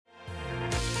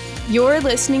You're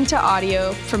listening to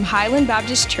audio from Highland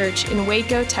Baptist Church in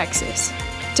Waco, Texas.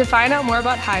 To find out more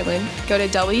about Highland, go to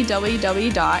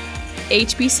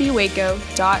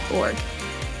www.hbcwaco.org.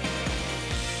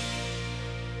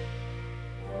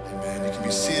 Amen. You can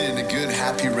be seated in a good,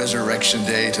 happy Resurrection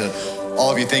Day. To all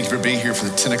of you, thank you for being here for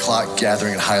the 10 o'clock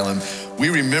gathering at Highland. We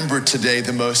remember today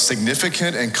the most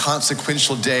significant and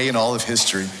consequential day in all of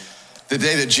history, the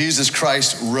day that Jesus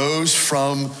Christ rose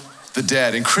from the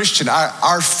dead. And Christian,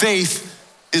 our faith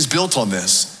is built on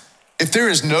this. If there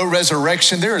is no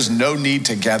resurrection, there is no need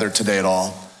to gather today at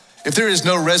all. If there is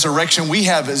no resurrection, we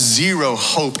have zero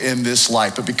hope in this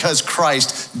life. But because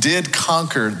Christ did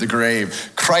conquer the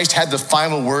grave, Christ had the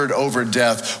final word over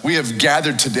death, we have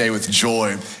gathered today with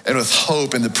joy and with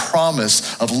hope and the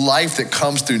promise of life that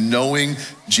comes through knowing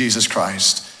Jesus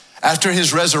Christ. After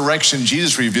his resurrection,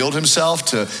 Jesus revealed himself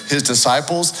to his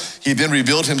disciples. He then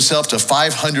revealed himself to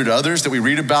 500 others that we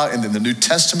read about in the New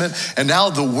Testament. And now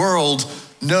the world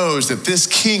knows that this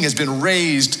king has been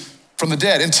raised from the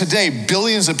dead. And today,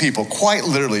 billions of people, quite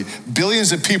literally,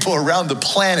 billions of people around the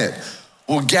planet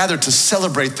will gather to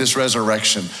celebrate this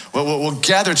resurrection. We'll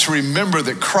gather to remember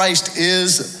that Christ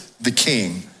is the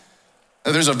king.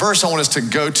 Now, there's a verse I want us to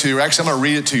go to. Actually, I'm gonna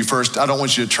read it to you first. I don't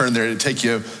want you to turn there. It'll take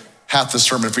you half the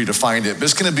sermon for you to find it. But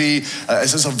it's gonna be,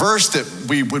 it's a verse that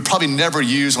we would probably never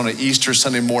use on an Easter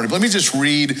Sunday morning. But let me just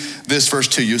read this verse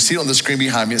to you. You'll see it on the screen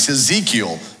behind me. It's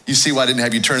Ezekiel. You see why I didn't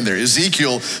have you turn there.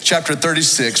 Ezekiel chapter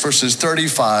 36, verses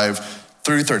 35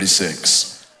 through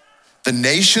 36. The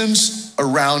nations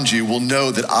around you will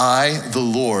know that I, the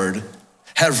Lord,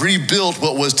 have rebuilt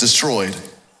what was destroyed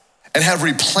and have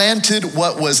replanted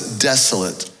what was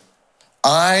desolate.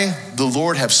 I, the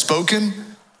Lord, have spoken,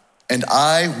 and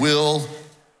I will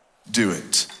do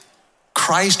it.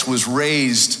 Christ was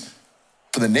raised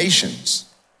for the nations.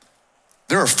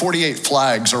 There are 48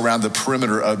 flags around the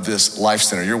perimeter of this Life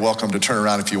Center. You're welcome to turn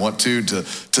around if you want to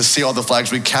see all the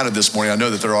flags. We counted this morning. I know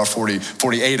that there are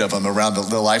 48 of them around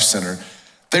the Life Center.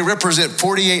 They represent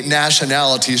 48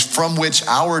 nationalities from which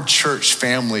our church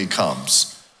family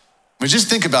comes. I mean, just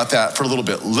think about that for a little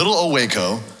bit. Little old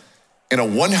Waco in a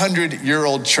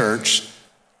 100-year-old church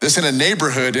that's in a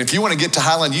neighborhood. If you want to get to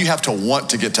Highland, you have to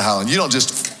want to get to Highland. You don't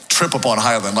just trip up on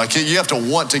Highland. Like, you have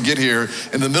to want to get here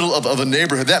in the middle of a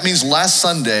neighborhood. That means last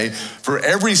Sunday, for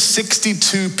every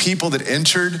 62 people that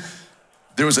entered,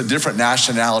 there was a different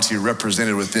nationality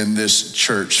represented within this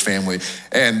church family.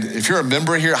 And if you're a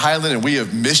member here at Highland and we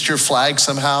have missed your flag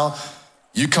somehow,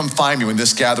 you come find me when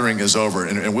this gathering is over,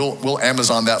 and we'll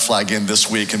Amazon that flag in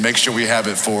this week and make sure we have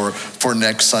it for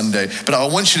next Sunday. But I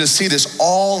want you to see this.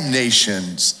 All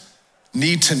nations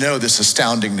need to know this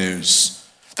astounding news,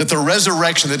 that the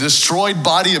resurrection, the destroyed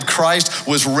body of Christ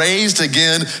was raised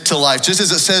again to life. Just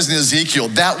as it says in Ezekiel,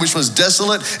 that which was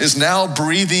desolate is now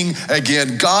breathing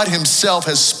again. God himself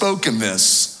has spoken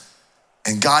this,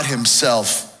 and God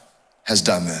himself has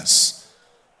done this.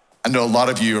 I know a lot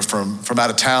of you are from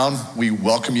out of town. We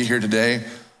welcome you here today.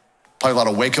 Probably a lot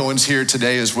of Wacoans here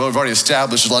today as well. We've already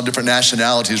established there's a lot of different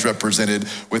nationalities represented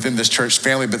within this church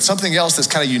family. But something else that's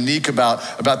kind of unique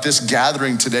about this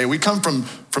gathering today, we come from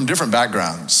different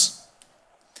backgrounds.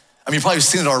 I mean, you've probably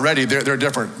seen it already. There are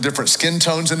different skin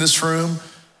tones in this room,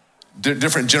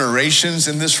 different generations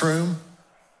in this room.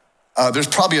 There's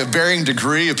probably a varying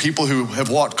degree of people who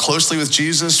have walked closely with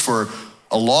Jesus for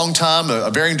a long time, a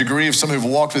varying degree of some who've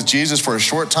walked with Jesus for a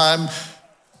short time.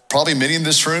 Probably many in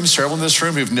this room, several in this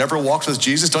room who've never walked with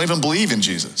Jesus, don't even believe in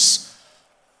Jesus.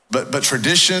 But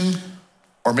tradition,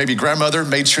 or maybe grandmother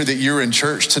made sure that you're in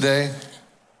church today.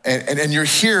 And you're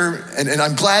here, and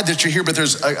I'm glad that you're here, but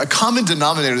there's a common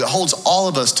denominator that holds all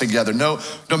of us together. No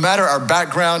matter our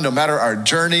background, no matter our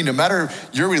journey, no matter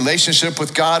your relationship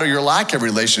with God or your lack of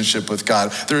relationship with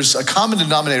God, there's a common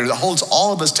denominator that holds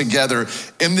all of us together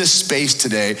in this space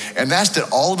today, and that's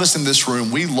that all of us in this room,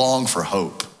 we long for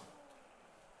hope.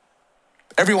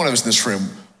 Every one of us in this room,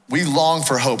 we long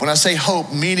for hope. When I say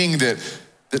hope, meaning that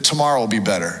tomorrow will be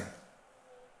better,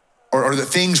 or that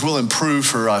things will improve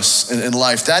for us in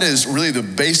life. That is really the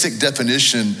basic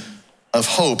definition of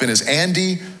hope. And as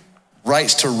Andy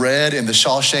writes to Red in the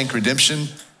Shawshank Redemption,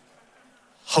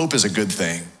 hope is a good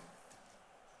thing,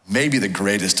 maybe the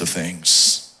greatest of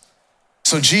things.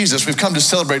 So Jesus, we've come to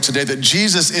celebrate today that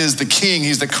Jesus is the king.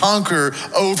 He's the conqueror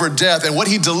over death. And what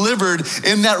he delivered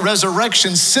in that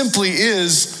resurrection simply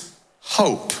is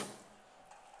hope.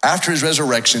 After his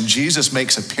resurrection, Jesus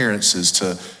makes appearances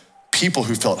to people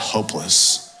who felt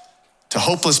hopeless, to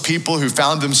hopeless people who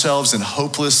found themselves in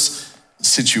hopeless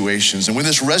situations. And when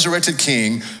this resurrected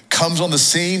king comes on the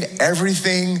scene,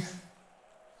 everything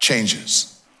changes.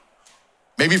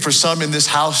 Maybe for some in this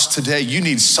house today, you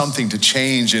need something to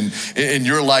change in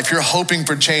your life. You're hoping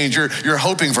for change. You're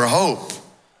hoping for hope.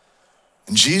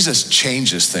 And Jesus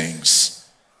changes things.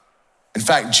 In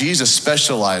fact, Jesus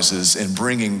specializes in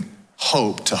bringing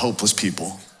hope to hopeless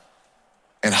people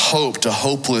and hope to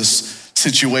hopeless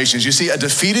situations. You see, a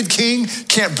defeated king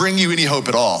can't bring you any hope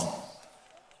at all.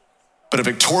 But a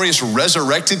victorious,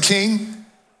 resurrected king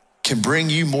can bring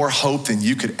you more hope than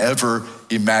you could ever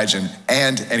imagine.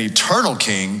 And an eternal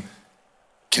king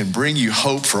can bring you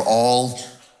hope for all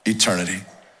eternity.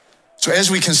 So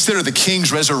as we consider the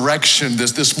king's resurrection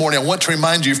this morning, I want to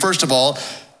remind you, first of all,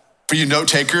 for you note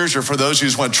takers or for those who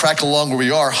just want to track along where we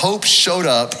are, hope showed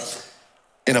up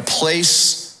in a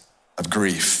place of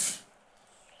grief.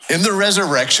 In the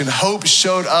resurrection, hope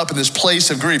showed up in this place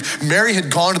of grief. Mary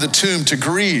had gone to the tomb to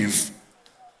grieve.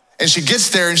 And she gets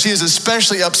there and she is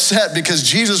especially upset because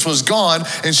Jesus was gone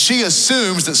and she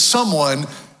assumes that someone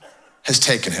has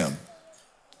taken him.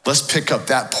 Let's pick up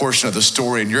that portion of the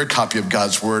story in your copy of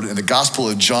God's word in the Gospel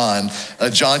of John,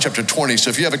 John chapter 20.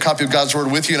 So if you have a copy of God's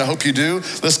word with you, and I hope you do,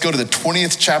 let's go to the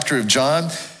 20th chapter of John.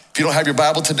 If you don't have your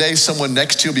Bible today, someone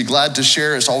next to you will be glad to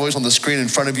share. It's always on the screen in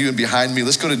front of you and behind me.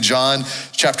 Let's go to John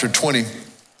chapter 20.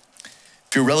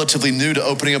 If you're relatively new to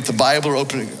opening up the Bible or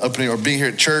opening or being here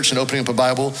at church and opening up a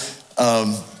Bible,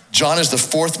 John is the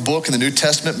fourth book in the New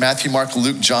Testament. Matthew, Mark,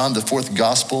 Luke, John, the fourth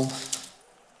gospel.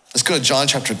 Let's go to John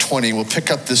chapter 20. We'll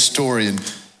pick up this story in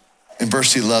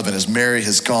verse 11 as Mary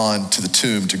has gone to the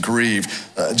tomb to grieve.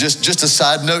 Just a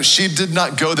side note, she did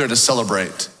not go there to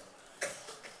celebrate.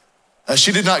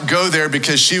 She did not go there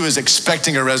because she was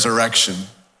expecting a resurrection.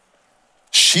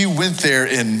 She went there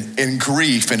in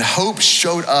grief, and hope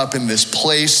showed up in this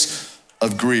place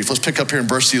of grief. Let's pick up here in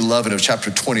verse 11 of chapter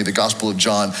 20, the Gospel of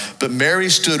John. But Mary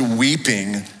stood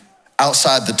weeping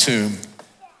outside the tomb.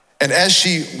 And as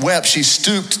she wept, she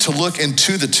stooped to look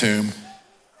into the tomb.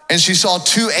 And she saw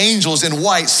two angels in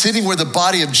white sitting where the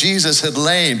body of Jesus had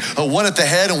lain, one at the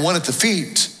head and one at the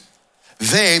feet.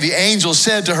 They, the angels,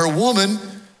 said to her, "Woman,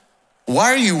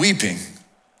 why are you weeping?"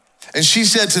 And she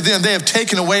said to them, "They have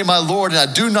taken away my Lord, and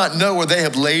I do not know where they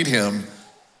have laid him."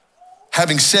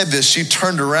 Having said this, she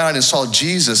turned around and saw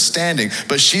Jesus standing,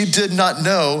 but she did not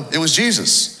know it was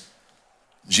Jesus.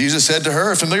 Jesus said to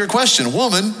her, a familiar question,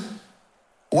 "Woman,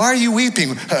 why are you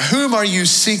weeping? Whom are you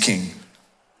seeking?"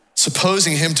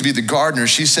 Supposing him to be the gardener,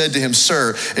 she said to him,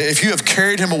 "Sir, if you have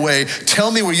carried him away,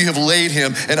 tell me where you have laid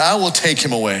him, and I will take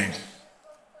him away."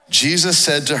 Jesus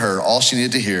said to her, all she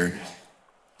needed to hear,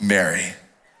 "Mary."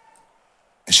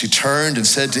 And she turned and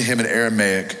said to him in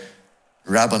Aramaic,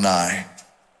 "Rabboni,"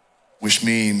 which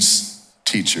means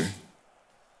teacher.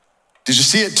 Did you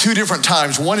see it two different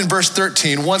times? One in verse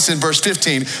 13, once in verse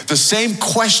 15. The same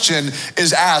question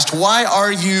is asked, "Why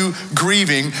are you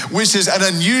grieving?" Which is an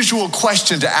unusual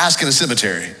question to ask in a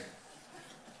cemetery.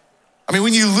 I mean,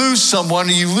 when you lose someone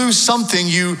or you lose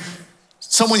something,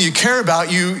 someone you care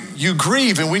about, you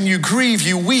grieve. And when you grieve,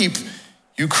 you weep,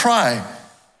 you cry.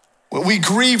 We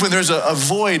grieve when there's a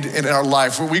void in our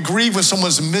life. We grieve when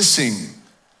someone's missing.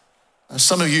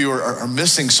 Some of you are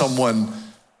missing someone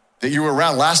that you were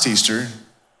around last Easter,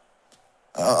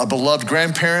 a beloved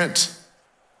grandparent,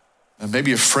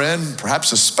 maybe a friend,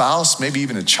 perhaps a spouse, maybe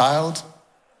even a child.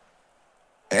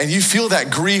 And you feel that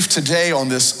grief today on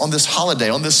this holiday,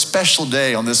 on this special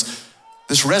day, on this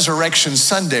Resurrection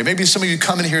Sunday. Maybe some of you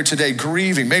come in here today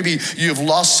grieving. Maybe you have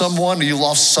lost someone or you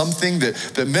lost something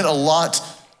that meant a lot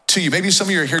to you. Maybe some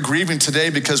of you are here grieving today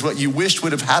because what you wished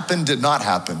would have happened did not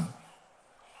happen.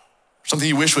 Something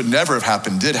you wish would never have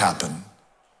happened did happen.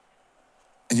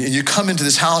 And you come into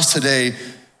this house today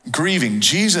grieving.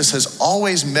 Jesus has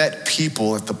always met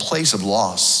people at the place of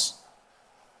loss,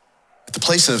 at the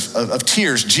place of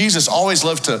tears. Jesus always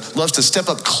loves to step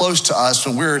up close to us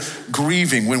when we're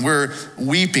grieving, when we're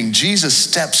weeping. Jesus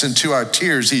steps into our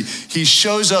tears. He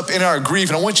shows up in our grief.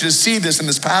 And I want you to see this in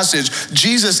this passage.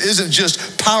 Jesus isn't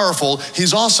just powerful,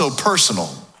 he's also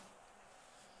personal.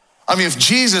 I mean, if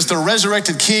Jesus, the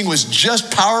resurrected king, was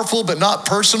just powerful but not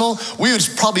personal, we would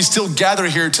probably still gather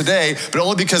here today, but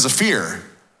only because of fear.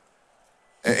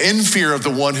 In fear of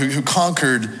the one who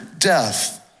conquered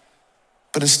death.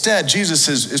 But instead, Jesus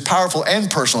is powerful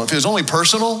and personal. If he was only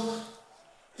personal,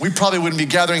 we probably wouldn't be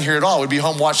gathering here at all. We'd be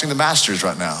home watching the Masters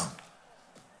right now.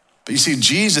 But you see,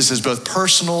 Jesus is both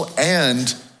personal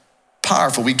and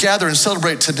powerful. We gather and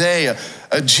celebrate today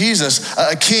a Jesus,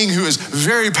 a king who is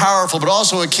very powerful, but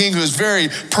also a king who is very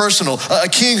personal, a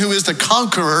king who is the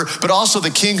conqueror, but also the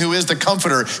king who is the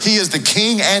comforter. He is the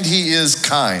king and he is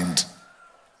kind.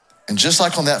 And just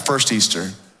like on that first Easter,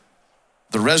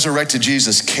 the resurrected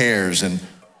Jesus cares and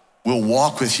will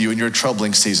walk with you in your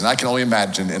troubling season. I can only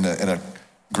imagine in a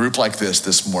group like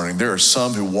this morning, there are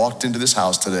some who walked into this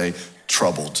house today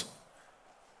troubled.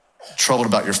 Troubled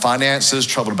about your finances,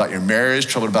 troubled about your marriage,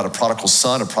 troubled about a prodigal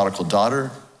son, a prodigal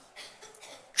daughter,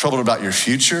 troubled about your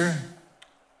future.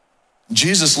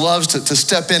 Jesus loves to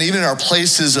step in, even in our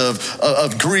places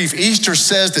of grief. Easter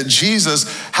says that Jesus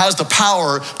has the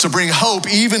power to bring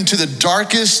hope even to the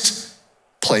darkest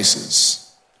places.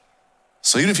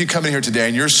 So even if you come in here today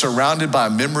and you're surrounded by a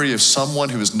memory of someone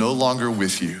who is no longer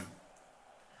with you,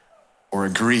 or a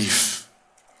grief,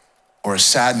 or a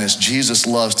sadness, Jesus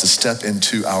loves to step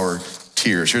into our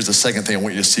tears. Here's the second thing I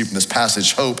want you to see from this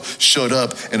passage. Hope showed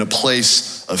up in a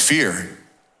place of fear.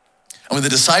 I mean, the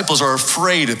disciples are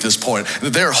afraid at this point.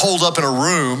 They're holed up in a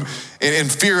room in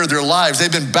fear of their lives.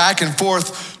 They've been back and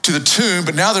forth to the tomb,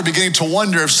 but now they're beginning to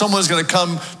wonder if someone's gonna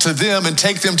come to them and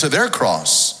take them to their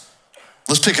cross.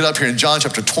 Let's pick it up here in John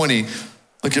chapter 20.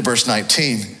 Look at verse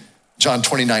 19. John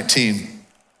 20:19.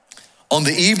 On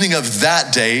the evening of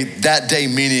that day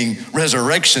meaning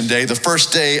Resurrection Day, the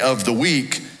first day of the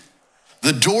week,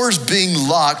 the doors being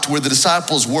locked where the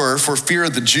disciples were for fear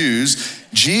of the Jews,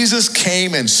 Jesus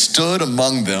came and stood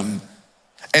among them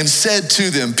and said to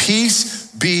them, "Peace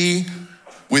be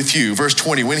with you." Verse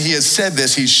 20, when he had said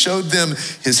this, he showed them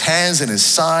his hands and his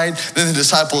side. Then the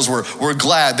disciples were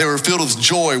glad. They were filled with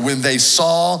joy when they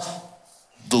saw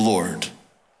the Lord.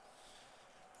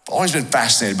 I've always been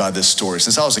fascinated by this story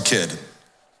since I was a kid.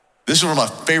 This is one of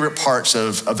my favorite parts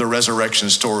of the resurrection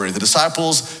story. The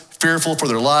disciples, fearful for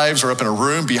their lives, are up in a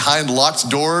room behind locked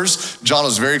doors. John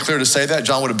was very clear to say that.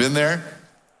 John would have been there.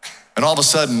 And all of a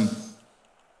sudden,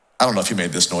 I don't know if he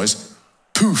made this noise,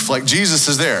 poof, like Jesus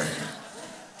is there.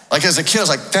 Like as a kid, I was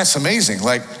like, that's amazing.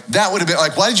 Like that would have been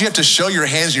like, why did you have to show your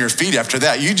hands and your feet after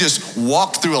that? You just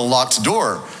walked through a locked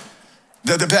door.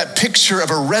 That picture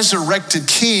of a resurrected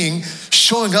king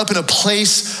showing up in a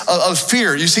place of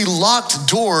fear. You see, locked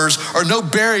doors are no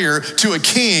barrier to a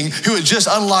king who had just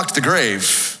unlocked the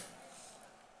grave.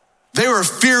 They were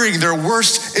fearing their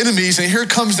worst enemies, and here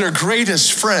comes their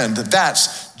greatest friend. That's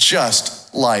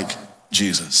just like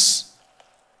Jesus.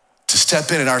 To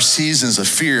step in our seasons of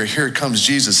fear, here comes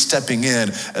Jesus stepping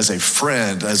in as a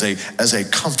friend, as a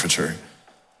comforter.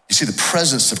 You see, the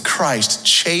presence of Christ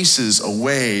chases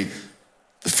away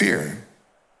the fear.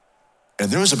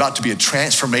 And there was about to be a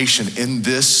transformation in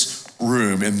this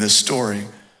room, in this story,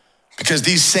 because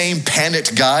these same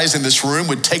panicked guys in this room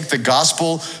would take the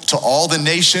gospel to all the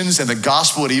nations, and the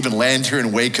gospel would even land here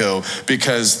in Waco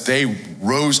because they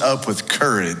rose up with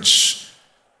courage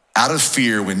out of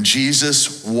fear when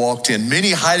Jesus walked in.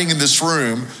 Many hiding in this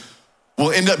room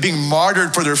will end up being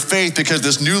martyred for their faith because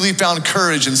this newly found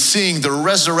courage in seeing the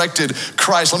resurrected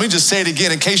Christ. Let me just say it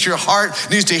again in case your heart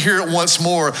needs to hear it once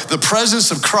more. The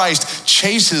presence of Christ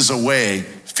chases away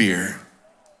fear.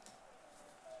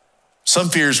 Some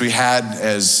fears we had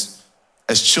as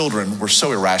children were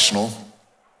so irrational.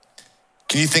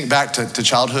 Can you think back to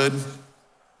childhood?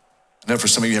 I know for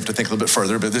some of you have to think a little bit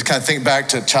further, but just kind of think back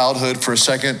to childhood for a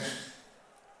second.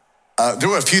 There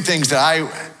were a few things that I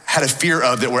had a fear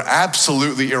of that were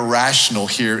absolutely irrational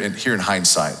here in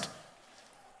hindsight.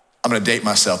 I'm gonna date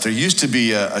myself. There used to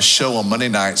be a show on Monday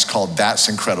nights called That's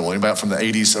Incredible. Anybody from the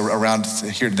 80s around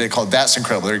here today called That's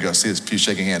Incredible? There you go, see this few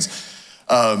shaking hands.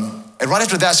 And right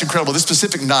after That's Incredible, this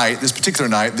particular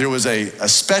night, there was a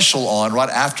special on right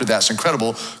after That's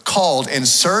Incredible called In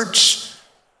Search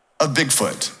of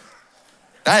Bigfoot.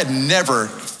 I had never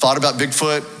thought about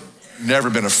Bigfoot, never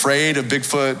been afraid of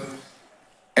Bigfoot.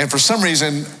 And for some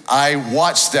reason, I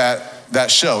watched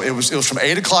that show. It was from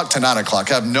 8 o'clock to 9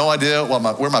 o'clock. I have no idea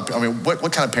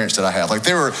what kind of parents did I have? Like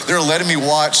they were letting me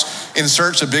watch In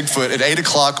Search of Bigfoot at 8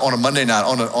 o'clock on a Monday night,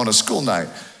 on a school night.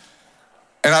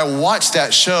 And I watched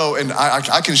that show, and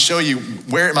I can show you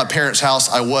where at my parents' house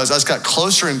I was. I just got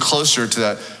closer and closer to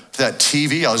that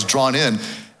TV. I was drawn in.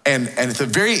 And at the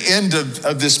very end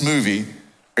of this movie,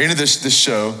 or end of this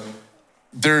show,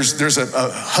 there's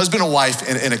a husband and wife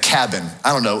in a cabin.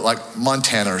 I don't know, like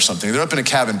Montana or something. They're up in a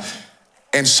cabin,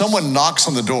 and someone knocks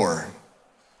on the door,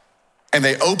 and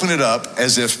they open it up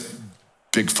as if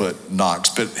Bigfoot knocks,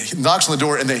 but he knocks on the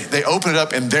door, and they open it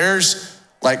up, and there's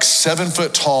like 7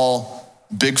 foot tall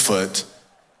Bigfoot.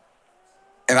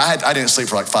 And I didn't sleep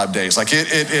for like 5 days. Like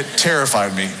it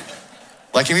terrified me.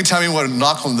 Like anytime you want to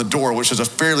knock on the door, which is a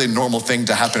fairly normal thing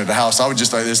to happen at a house, I would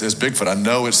just like, this is Bigfoot. I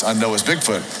know it's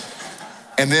Bigfoot.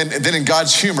 And then in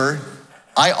God's humor,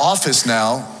 I office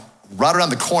now right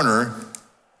around the corner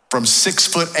from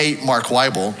 6'8" Mark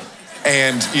Weibel.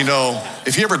 And you know,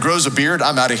 if he ever grows a beard,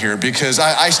 I'm out of here because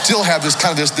I still have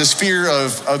this fear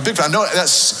of Bigfoot. I know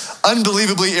that's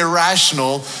unbelievably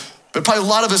irrational, But probably a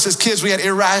lot of us as kids, we had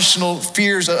irrational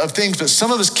fears of things, but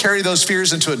some of us carry those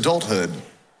fears into adulthood,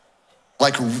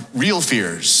 like real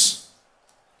fears.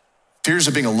 Fears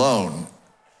of being alone,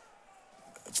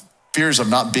 fears of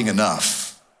not being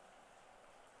enough,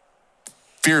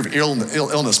 fear of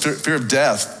illness, fear of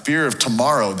death, fear of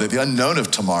tomorrow, the unknown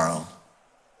of tomorrow,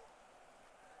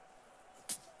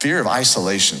 fear of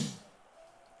isolation.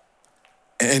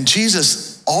 And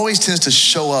Jesus always tends to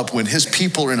show up when his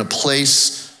people are in a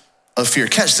place of fear.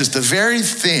 Catch this, the very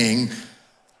thing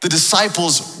the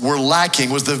disciples were lacking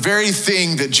was the very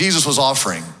thing that Jesus was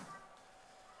offering.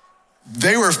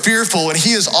 They were fearful and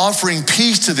he is offering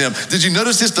peace to them. Did you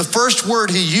notice this? The first word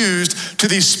he used to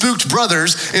these spooked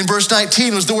brothers in verse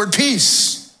 19 was the word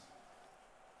peace.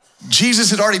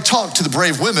 Jesus had already talked to the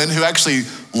brave women who actually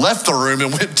left the room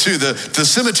and went to the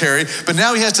cemetery, but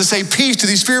now he has to say peace to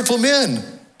these fearful men.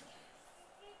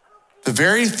 The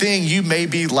very thing you may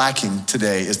be lacking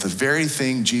today is the very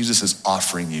thing Jesus is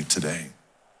offering you today.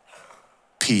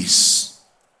 Peace,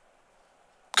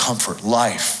 comfort,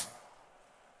 life,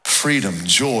 freedom,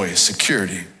 joy,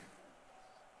 security.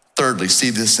 Thirdly,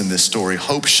 see this in this story.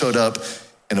 Hope showed up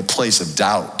in a place of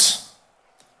doubt.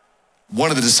 One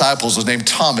of the disciples was named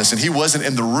Thomas, and he wasn't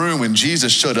in the room when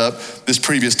Jesus showed up this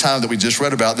previous time that we just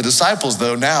read about. The disciples,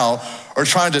 though, now are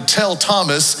trying to tell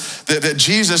Thomas that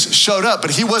Jesus showed up,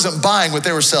 but he wasn't buying what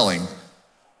they were selling.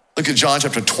 Look at John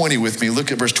chapter 20 with me.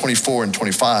 Look at verse 24 and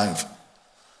 25.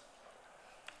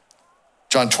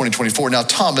 John 20:24. Now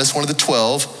Thomas, one of the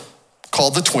 12,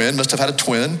 called the twin, must have had a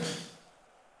twin,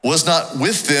 was not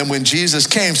with them when Jesus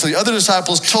came. So the other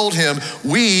disciples told him,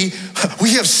 we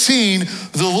have seen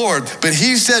the Lord. But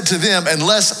he said to them,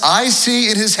 unless I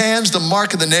see in his hands the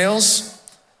mark of the nails,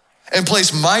 and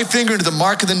place my finger into the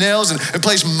mark of the nails, and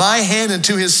place my hand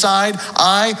into his side,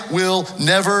 I will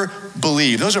never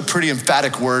believe. Those are pretty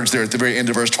emphatic words there at the very end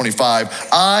of verse 25.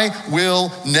 I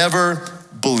will never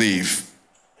believe.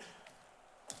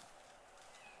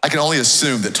 I can only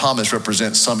assume that Thomas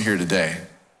represents some here today.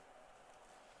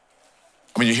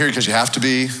 I mean, you're here because you have to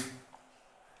be,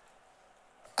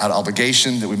 out of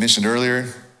obligation that we mentioned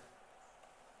earlier.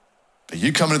 But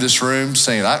you come into this room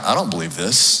saying, I don't believe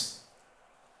this.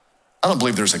 I don't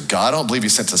believe there's a God. I don't believe he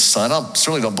sent a son. I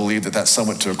certainly don't believe that son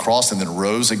went to a cross and then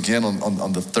rose again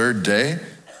on the third day.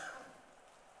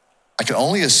 I can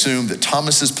only assume that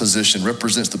Thomas's position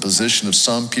represents the position of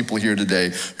some people here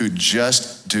today who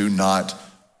just do not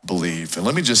believe. And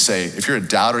let me just say, if you're a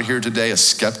doubter here today, a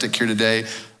skeptic here today,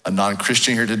 a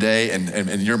non-Christian here today, and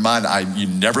in your mind, you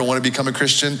never want to become a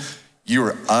Christian, you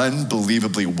are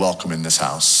unbelievably welcome in this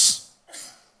house.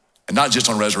 And not just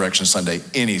on Resurrection Sunday,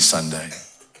 any Sunday.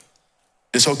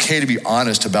 It's okay to be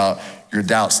honest about your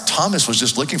doubts. Thomas was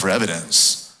just looking for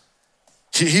evidence.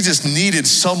 He just needed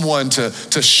someone to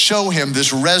show him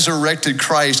this resurrected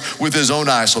Christ with his own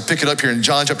eyes. So pick it up here in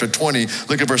John chapter 20,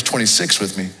 look at verse 26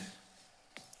 with me.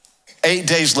 8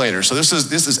 days later, so this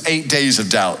is 8 days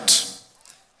of doubt.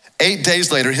 8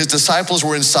 days later, his disciples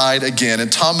were inside again,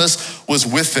 and Thomas was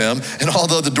with them. And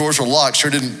although the doors were locked, sure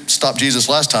didn't stop Jesus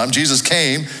last time. Jesus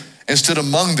came and stood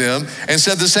among them and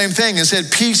said the same thing and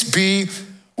said, peace be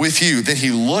with you. Then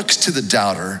he looks to the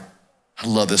doubter. I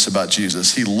love this about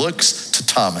Jesus. He looks to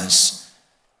Thomas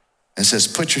and says,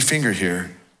 put your finger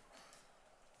here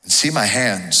and see my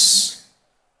hands,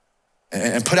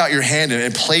 and put out your hand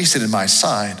and place it in my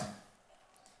side.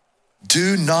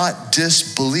 Do not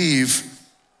disbelieve,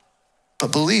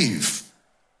 but believe.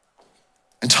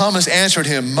 And Thomas answered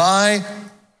him, my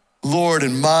Lord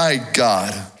and my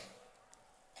God.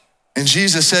 And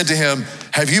Jesus said to him,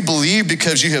 have you believed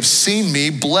because you have seen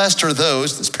me? Blessed are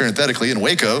those, that's parenthetically in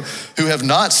Waco, who have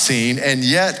not seen and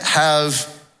yet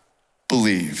have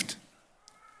believed.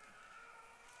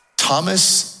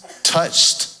 Thomas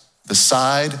touched the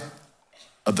side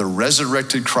of the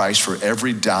resurrected Christ for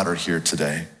every doubter here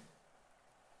today.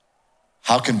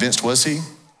 How convinced was he?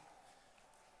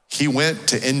 He went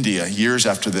to India years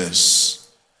after this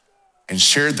and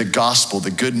shared the gospel,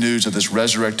 the good news of this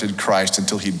resurrected Christ,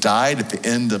 until he died at the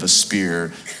end of a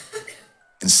spear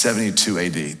in 72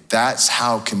 AD. That's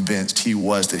how convinced he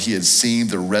was that he had seen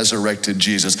the resurrected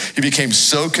Jesus. He became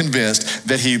so convinced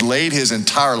that he laid his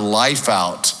entire life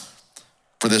out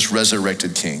for this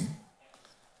resurrected King.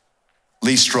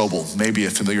 Lee Strobel, maybe a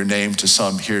familiar name to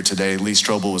some here today. Lee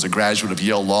Strobel was a graduate of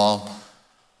Yale Law,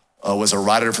 was a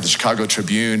writer for the Chicago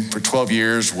Tribune for 12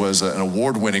 years, was an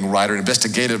award-winning writer,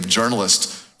 investigative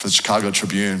journalist for the Chicago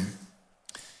Tribune.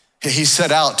 He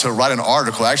set out to write an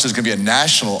article, actually it's gonna be a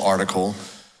national article,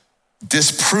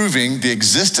 disproving the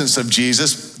existence of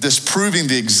Jesus, disproving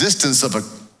the existence of a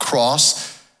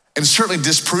cross, and certainly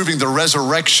disproving the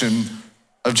resurrection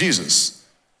of Jesus.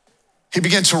 He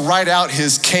began to write out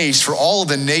his case for all of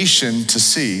the nation to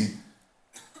see.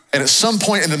 And at some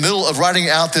point in the middle of writing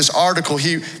out this article,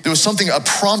 there was something, a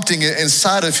prompting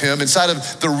inside of him, inside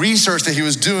of the research that he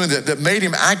was doing that made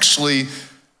him actually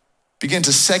begin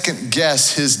to second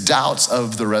guess his doubts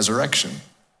of the resurrection.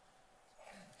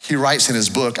 He writes in his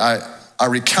book, I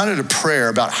recounted a prayer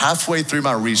about halfway through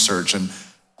my research, and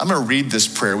I'm gonna read this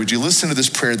prayer. Would you listen to this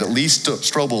prayer that Lee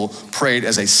Strobel prayed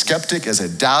as a skeptic, as a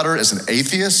doubter, as an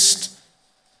atheist?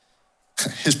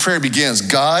 His prayer begins,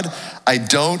 God, I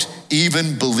don't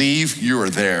even believe you are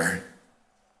there.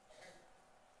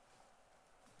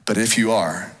 But if you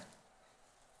are,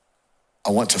 I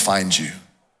want to find you.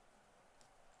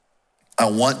 I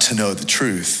want to know the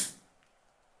truth.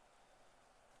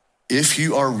 If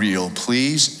you are real,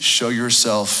 please show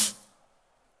yourself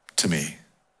to me.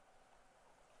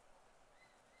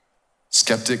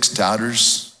 Skeptics,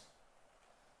 doubters,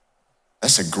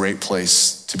 that's a great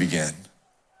place to begin,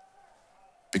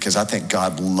 because I think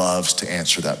God loves to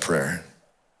answer that prayer.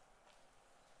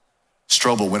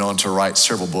 Strobel went on to write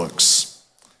several books: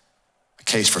 A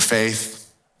Case for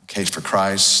Faith, A Case for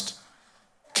Christ,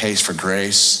 A Case for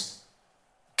Grace,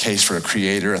 A Case for a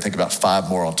Creator. I think about 5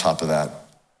 more on top of that.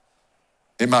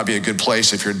 It might be a good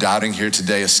place if you're doubting here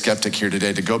today, a skeptic here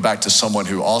today, to go back to someone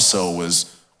who also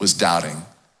was doubting,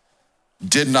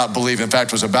 did not believe, in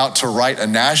fact, was about to write a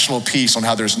national piece on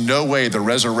how there's no way the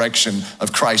resurrection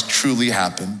of Christ truly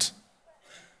happened.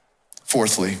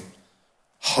 Fourthly,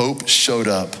 hope showed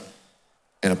up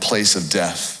in a place of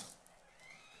death.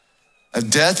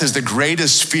 Death is the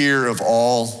greatest fear of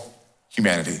all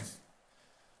humanity.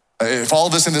 If all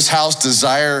of us in this house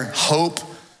desire hope,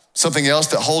 something else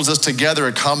that holds us together,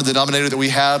 a common denominator that we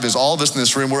have is all of us in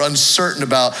this room, we're uncertain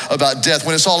about death.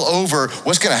 When it's all over,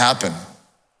 what's gonna happen?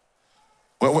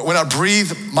 When I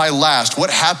breathe my last, what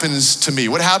happens to me?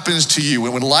 What happens to you?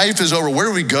 When life is over, where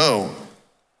do we go?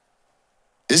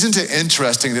 Isn't it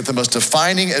interesting that the most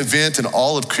defining event in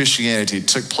all of Christianity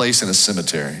took place in a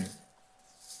cemetery?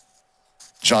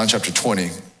 John chapter 20,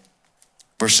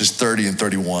 verses 30 and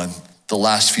 31, the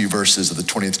last few verses of the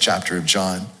 20th chapter of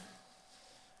John.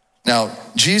 Now,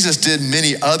 Jesus did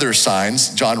many other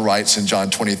signs, John writes in John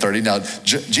 20, 30. Now,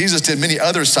 Jesus did many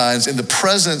other signs in the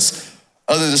presence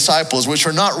of the disciples, which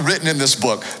are not written in this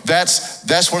book.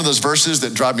 That's one of those verses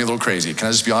that drive me a little crazy. Can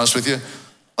I just be honest with you?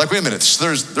 Like, wait a minute,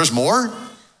 there's more?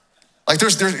 Like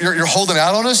you're holding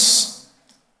out on us?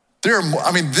 I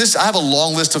have a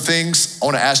long list of things I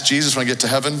wanna ask Jesus when I get to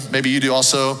heaven. Maybe you do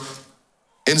also.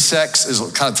 Insects is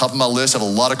kind of top of my list. I have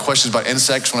a lot of questions about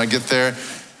insects when I get there.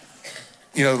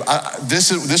 You know,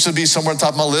 this would be somewhere on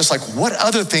top of my list. Like, what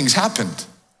other things happened?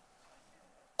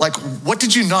 Like, what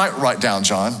did you not write down,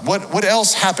 John? What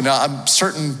else happened? Now, I'm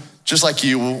certain, just like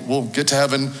you, we'll get to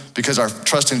heaven because our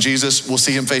trust in Jesus, we'll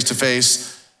see him face to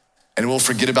face, and we'll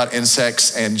forget about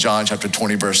insects and John chapter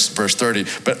 20, verse 30.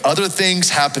 But other things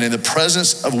happen in the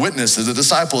presence of witnesses, the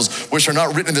disciples, which are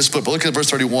not written in this book. But look at verse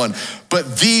 31.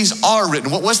 But these are written.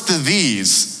 What's the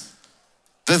these?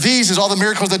 The these is all the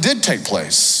miracles that did take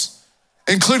place,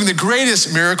 including the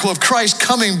greatest miracle of Christ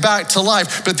coming back to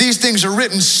life. But these things are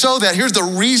written so that, here's the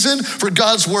reason for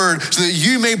God's word, so that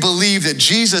you may believe that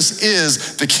Jesus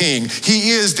is the King. He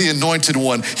is the anointed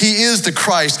one. He is the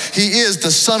Christ. He is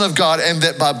the Son of God, and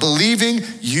that by believing,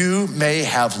 you may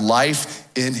have life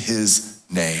in his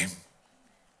name.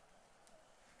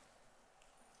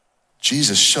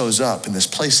 Jesus shows up in this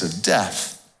place of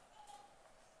death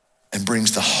and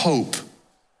brings the hope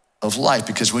of life,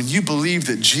 because when you believe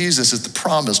that Jesus is the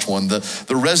promised one, the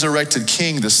resurrected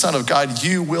King, the Son of God,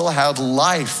 you will have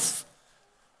life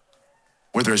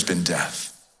where there's been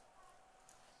death.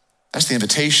 That's the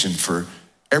invitation for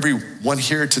everyone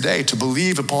here today, to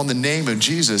believe upon the name of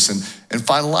Jesus and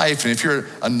find life. And if you're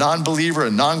a non-believer, a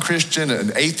non-Christian,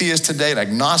 an atheist today, an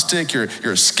agnostic, you're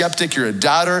a skeptic, you're a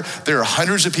doubter, there are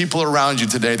hundreds of people around you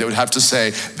today that would have to say,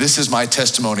 this is my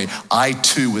testimony. I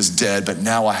too was dead, but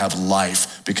now I have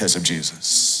life because of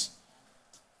Jesus.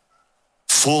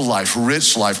 Full life,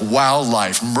 rich life, wow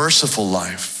life, merciful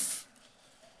life.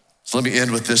 So let me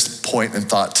end with this point and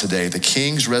thought today. The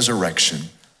King's resurrection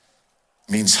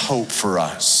means hope for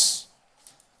us.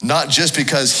 Not just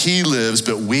because he lives,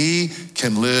 but we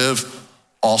can live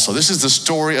also. This is the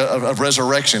story of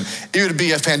resurrection. It would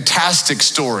be a fantastic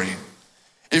story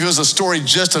If it was a story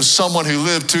just of someone who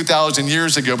lived 2,000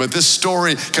 years ago, but this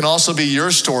story can also be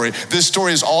your story. This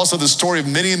story is also the story of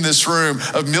many in this room,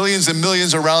 of millions and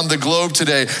millions around the globe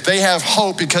today. They have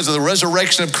hope because of the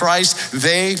resurrection of Christ.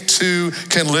 They too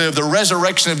can live. The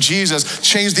resurrection of Jesus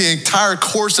changed the entire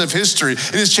course of history. It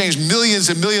has changed millions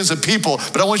and millions of people,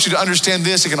 but I want you to understand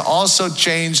this. It can also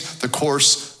change the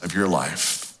course of your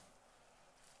life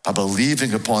by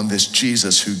believing upon this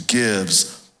Jesus who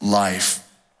gives life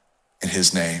in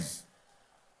his name.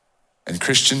 And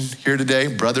Christian here today,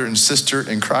 brother and sister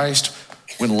in Christ,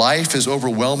 when life is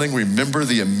overwhelming, remember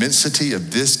the immensity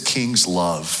of this King's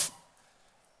love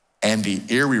and the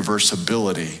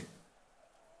irreversibility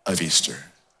of Easter.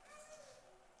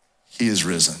 He is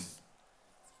risen.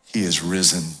 He is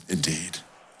risen indeed.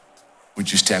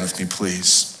 Would you stand with me,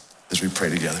 please, as we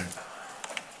pray together?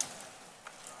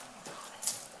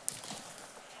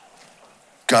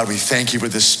 God, we thank you for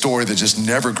this story that just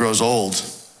never grows old.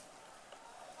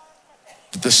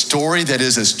 The story that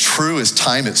is as true as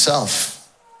time itself.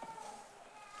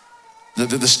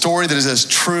 The story that is as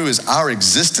true as our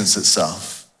existence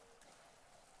itself.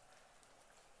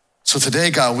 So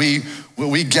today, God, we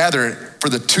gather for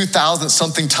the 2000th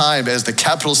something time as the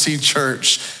capital C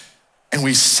Church, and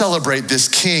we celebrate this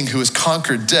King who has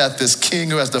conquered death, this King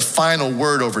who has the final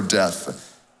word over death.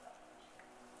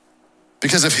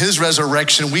 Because of his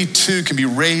resurrection, we too can be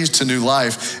raised to new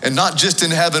life, and not just in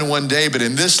heaven one day, but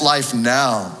in this life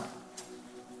now,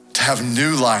 to have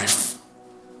new life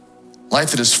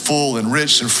that is full and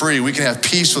rich and free. We can have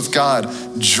peace with God,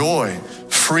 joy,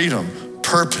 freedom,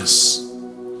 purpose,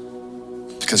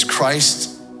 because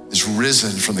Christ is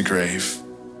risen from the grave.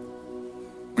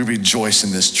 We rejoice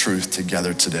in this truth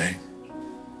together today.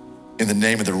 In the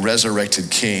name of the resurrected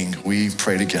King, we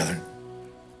pray together.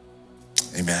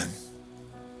 Amen.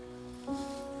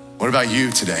 What about you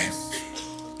today?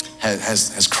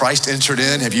 Has Christ entered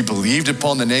in? Have you believed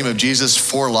upon the name of Jesus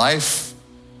for life,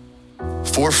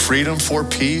 for freedom, for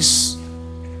peace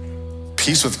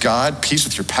with God, peace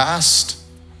with your past?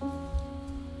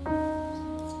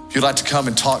 If you'd like to come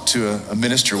and talk to a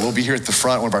minister, we'll be here at the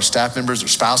front. One of our staff members or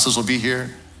spouses will be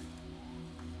here.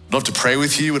 We'd love to pray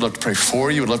with you. We'd love to pray for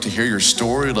you. We'd love to hear your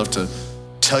story. We'd love to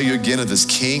tell you again of this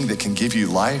King that can give you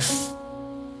life.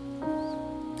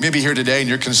 You may be here today and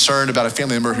you're concerned about a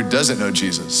family member who doesn't know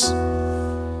Jesus.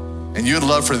 And you'd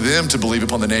love for them to believe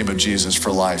upon the name of Jesus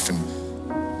for life.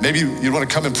 And maybe you'd want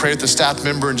to come and pray with the staff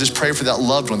member and just pray for that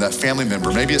loved one, that family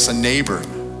member. Maybe it's a neighbor.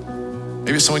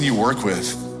 Maybe it's someone you work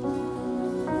with.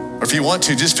 Or if you want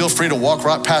to, just feel free to walk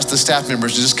right past the staff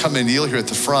members and just come and kneel here at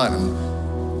the front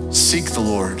and seek the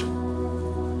Lord.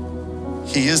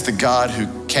 He is the God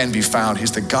who can be found.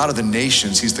 He's the God of the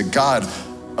nations. He's the God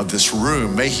of this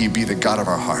room. May he be the God of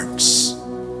our hearts.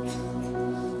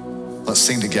 Let's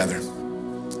sing together.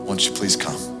 Won't you please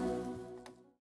come?